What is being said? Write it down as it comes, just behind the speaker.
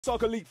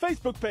Soccer League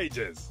Facebook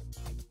pages.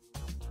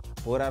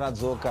 We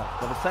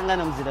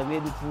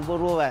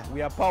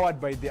are powered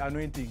by the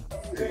anointing.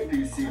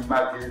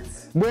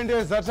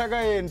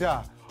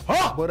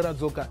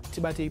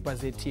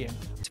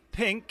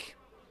 Pink.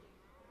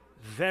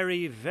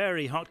 Very,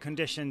 very hot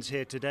conditions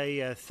here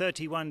today.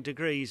 31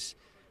 degrees,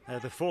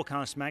 the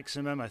forecast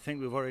maximum. I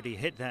think we've already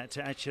hit that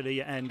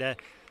actually, and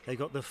they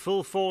got the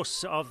full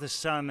force of the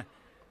sun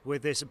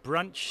with this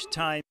brunch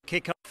time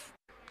kickoff.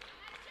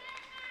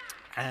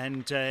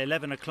 And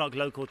 11 o'clock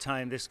local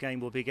time, this game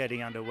will be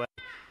getting underway.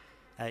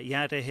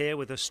 Yadah here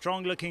with a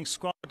strong-looking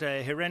squad.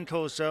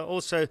 Herentals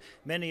also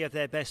many of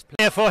their best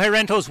players. For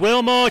Herentals,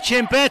 Wilmore,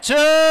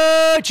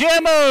 Chibuku,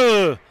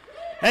 Jimu.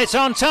 It's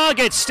on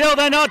target, still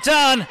they're not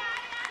done.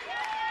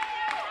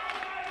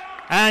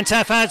 And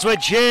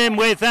Tafadzwa Jim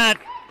with that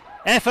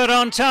effort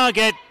on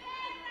target.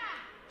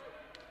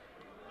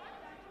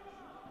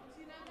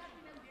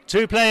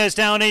 Two players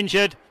down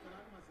injured.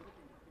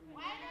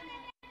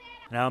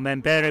 Now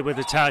Membere with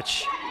the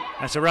touch.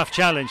 That's a rough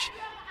challenge.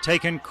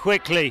 Taken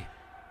quickly.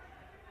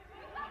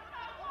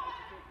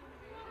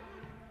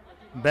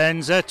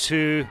 Benza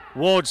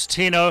towards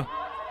Tino.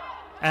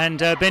 And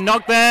been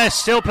knocked there.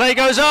 Still play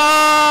goes on!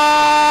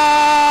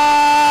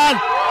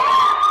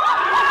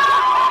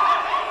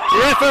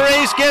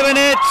 Referee's given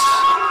it.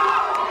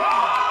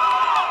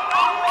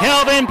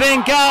 Kelvin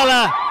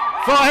Bengala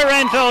for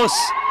Herentals.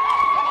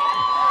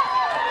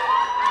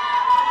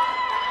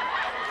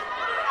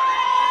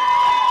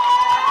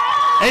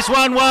 It's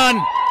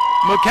 1-1.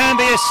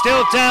 Mukambi is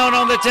still down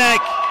on the deck.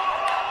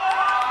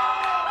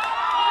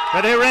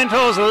 But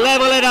Herentals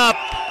level it up.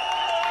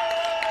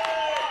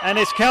 And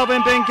it's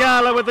Kelvin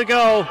Bengala with the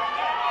goal.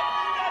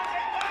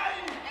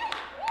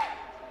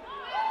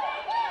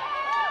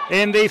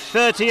 In the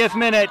 30th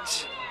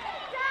minute.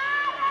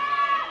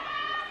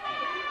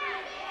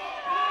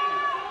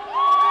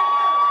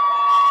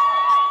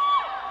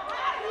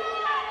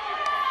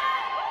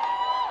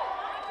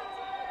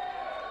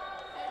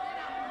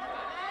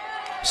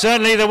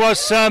 Certainly there was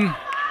some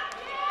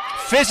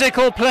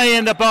physical play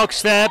in the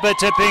box there, but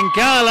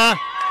Bengala,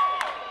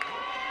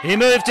 he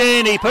moved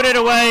in, he put it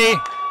away.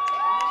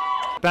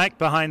 Back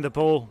behind the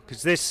ball,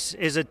 because this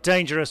is a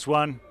dangerous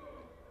one.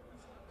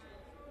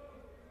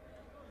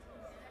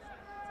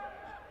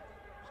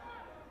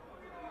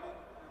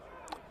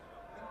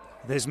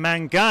 There's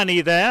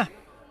Mangani there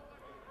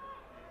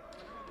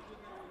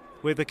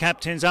with the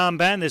captain's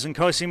armband. There's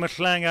Nkosi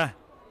Mahlanga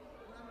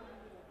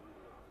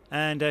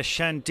and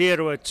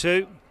Shandirwa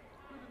too.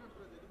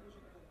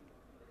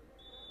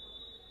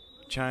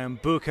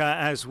 Chibuku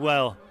as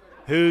well.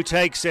 Who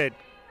takes it?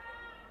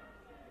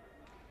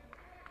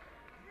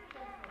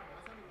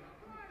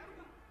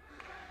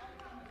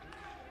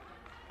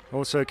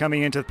 Also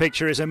coming into the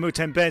picture is a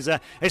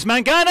Mutembeza. It's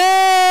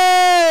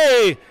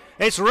Mangani!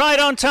 It's right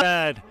on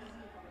time.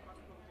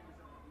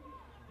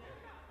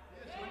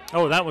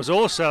 Oh, that was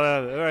also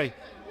a very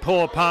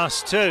poor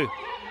pass too.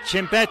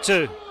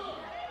 Chimbetu.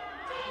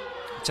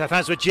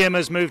 Tafadzwa Jim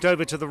has moved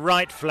over to the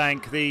right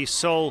flank, the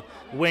sole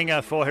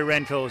winger for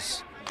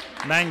Herentals.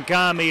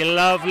 Mangami,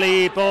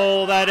 lovely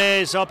ball that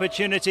is.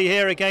 Opportunity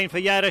here again for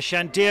Yadah.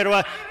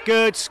 Shandirwa,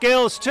 good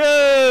skills too.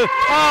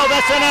 Oh,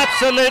 that's an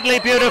absolutely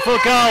beautiful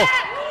goal.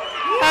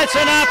 That's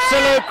an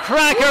absolute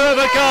cracker of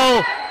a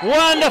goal.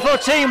 Wonderful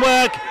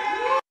teamwork.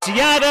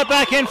 Yadah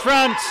back in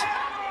front.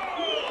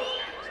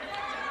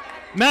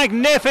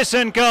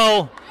 Magnificent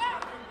goal.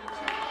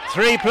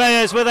 Three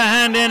players with a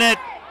hand in it.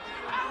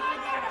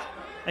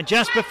 And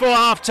just before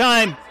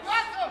half-time,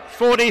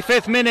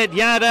 45th minute,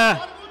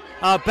 Yadah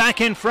are back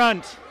in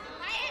front.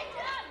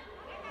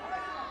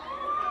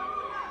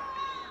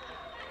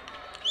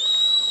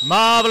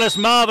 Marvellous,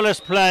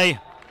 marvellous play.